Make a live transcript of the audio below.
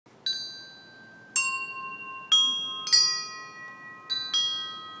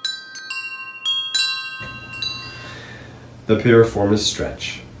The Piriformis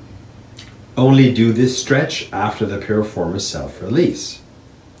Stretch. Only do this stretch after the Piriformis self-release.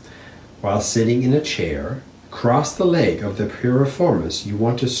 While sitting in a chair, cross the leg of the Piriformis you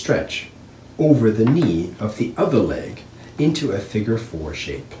want to stretch over the knee of the other leg into a figure 4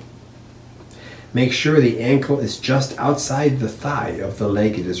 shape. Make sure the ankle is just outside the thigh of the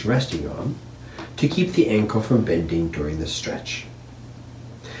leg it is resting on to keep the ankle from bending during the stretch.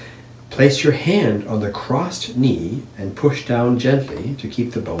 Place your hand on the crossed knee and push down gently to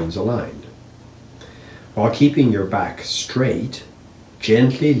keep the bones aligned. While keeping your back straight,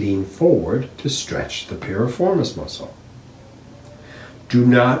 gently lean forward to stretch the piriformis muscle. Do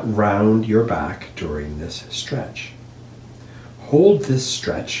not round your back during this stretch. Hold this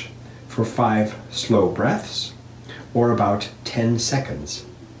stretch for 5 slow breaths or about 10 seconds,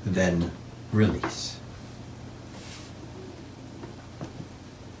 then release.